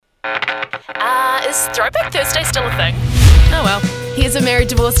Is Throwback Thursday still a thing? Oh well, here's a married,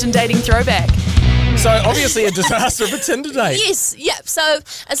 divorced and dating throwback. So obviously a disaster of a Tinder date. Yes, yep. So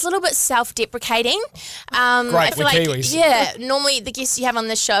it's a little bit self-deprecating. Great, I feel we're like, Kiwis. Yeah, normally the guests you have on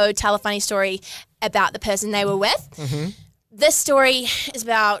the show tell a funny story about the person they were with. Mm-hmm. This story is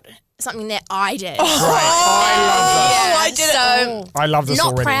about something that I did. Right. I I did it. I love this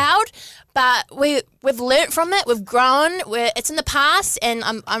Not already. proud, but we've learnt from it. We've grown. It's in the past, and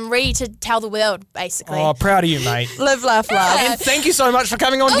I'm ready to tell the world, basically. Oh, proud of you, mate. Live, laugh, laugh. And thank you so much for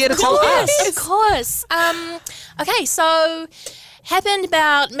coming on here to tell us. Of course. Okay, so happened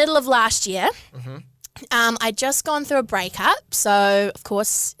about middle of last year. Mm-hmm. I'd just gone through a breakup, so of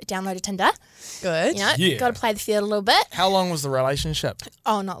course downloaded Tinder. Good. You know, Yeah. got to play the field a little bit. How long was the relationship?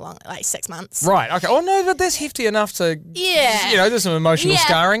 Oh, not long, like 6 months. Right, okay. Oh, no, but that's hefty enough to, Yeah. you know, there's some emotional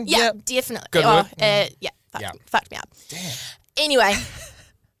scarring. Yeah, definitely. Good oh, work. Fucked me up. Damn. Anyway,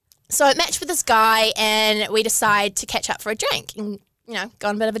 so I matched with this guy and we decide to catch up for a drink and, you know, go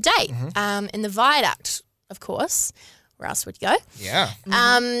on a bit of a date. Mm-hmm. In the Viaduct, of course. Where else would you go? Yeah.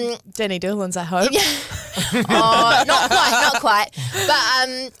 Danny Doolan's, I hope. Oh, not quite.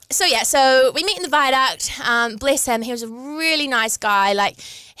 But so we meet in the Viaduct. Bless him, he was a really nice guy. Like,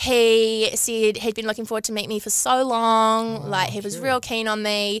 he said he'd been looking forward to meet me for so long. Like, he was real keen on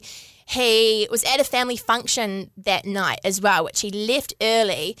me. He was at a family function that night as well, which he left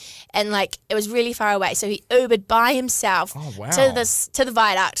early, and like it was really far away. So he Ubered by himself to the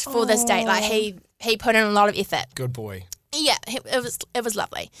Viaduct for this date. Like he put in a lot of effort. Good boy. Yeah, it was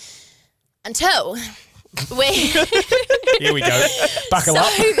lovely. Until we Here we go. Buckle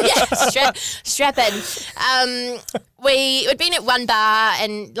up. Yeah, strap in. We'd been at one bar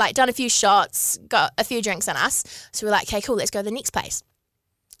and like done a few shots, got a few drinks on us. So we're like, okay, cool, let's go to the next place.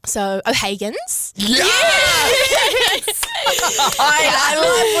 So O'Hagan's. Yeah! I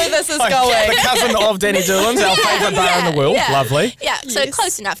love where this is going. The cousin of Danny Doolan's, our favourite bar in the world. yeah. Lovely. Yeah, so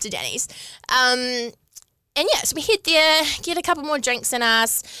close enough to Danny's. And yeah, so we head there, get a couple more drinks in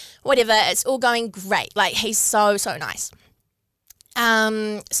us, whatever. It's all going great. Like, he's so, so nice.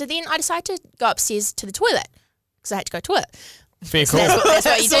 So then I decided to go upstairs to the toilet because I had to go to the toilet. Fair call. That's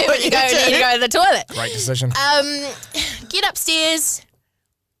what you do when you need to go to the toilet. Great decision. Get upstairs.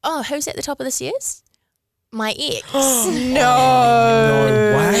 Oh, who's at the top of the stairs? My ex. No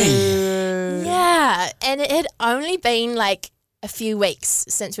way. Yeah, and it had only been like a few weeks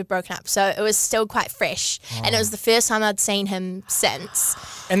since we'd broken up, so it was still quite fresh, and it was the first time I'd seen him since.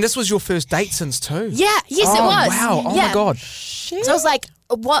 And this was your first date since too? Yeah, yes, Oh, it was. wow. Oh, yeah. my God. So I was like,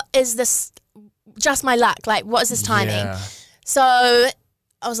 what is this? Just my luck. Like, what is this timing? Yeah. So I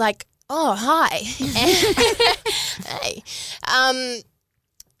was like, oh, hi. Hey.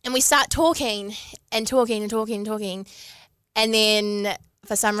 And we start talking and talking and talking and talking. And then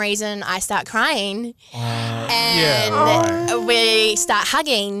for some reason I start crying. And we start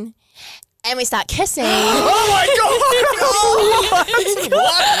hugging. And we start kissing. Oh my God!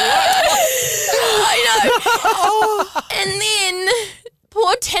 I know. And then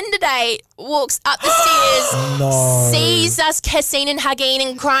poor Tinder date walks up the stairs, sees us kissing and hugging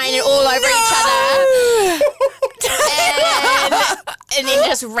and crying and all over each other, and then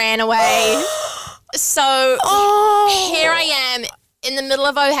just ran away. So here I am in the middle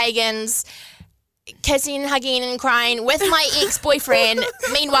of O'Hagan's, kissing and hugging and crying with my ex-boyfriend.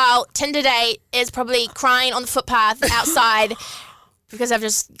 Meanwhile, Tinder date is probably crying on the footpath outside because I've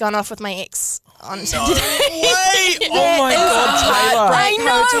just gone off with my ex on Tinder date. Wait! Oh my God, Taylor. I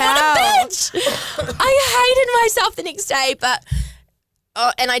know, what a bitch. I hated myself the next day, but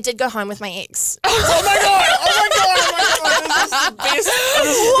and I did go home with my ex. Oh my God! This is the best.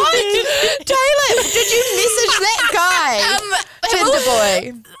 What? Taylor, did you message that guy? Tinder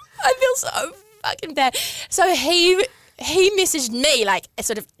boy. I feel so fucking bad. So he messaged me like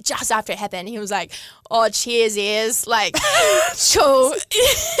sort of just after it happened. He was like, "Oh, cheers, ears!" Like, chill,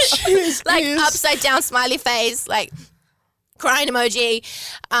 like upside down smiley face, like crying emoji.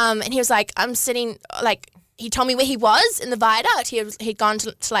 And he was like, "I'm sitting like." He told me where he was in the Viaduct. He'd gone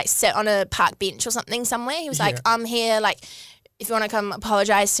to like sit on a park bench or something somewhere. He was like, "I'm here. Like, if you want to come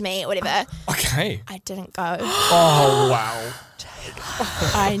apologize to me or whatever." Okay. I didn't go. Oh, wow.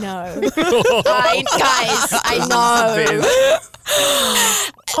 I know. I know.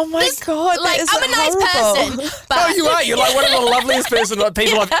 Oh my God, Like, that is I'm a nice horrible. person, but No, you are. You're like one of the loveliest people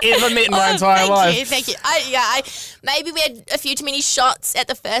I've ever met in my entire life. Thank you. Maybe we had a few too many shots at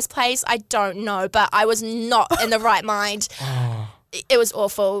the first place. I don't know, but I was not in the right mind. It was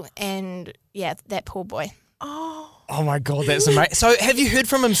awful, and yeah, that poor boy. Oh my God, that's amazing. So have you heard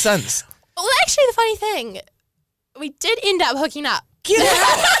from him since? Well, actually, the funny thing, we did end up hooking up.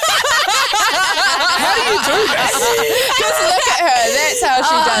 That's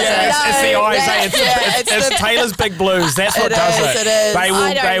how she does Yeah, it. it's the eyes. It's Taylor's big blues. That's what It does is, it. it is. I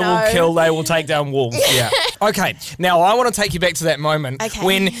don't They will know. kill. They will take down walls. Yeah. Okay. Now I want to take you back to that moment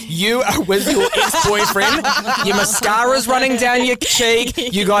when you are with your ex-boyfriend. Your mascara's running down your cheek.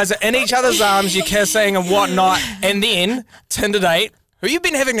 You guys are in each other's arms. You're kissing and whatnot. And then Tinder date, who you've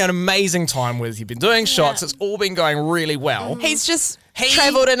been having an amazing time with. You've been doing shots. It's all been going really well. He's just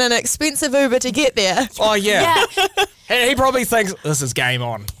travelled in an expensive Uber to get there. Oh yeah. Yeah. And he probably thinks this is game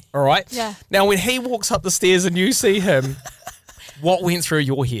on. All right. Yeah. Now when he walks up the stairs and you see him, what went through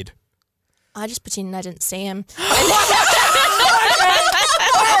your head? I just pretended I didn't see him. All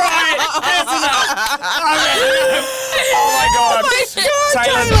right, that's enough. Oh my god. God,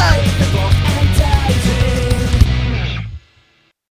 Taylor.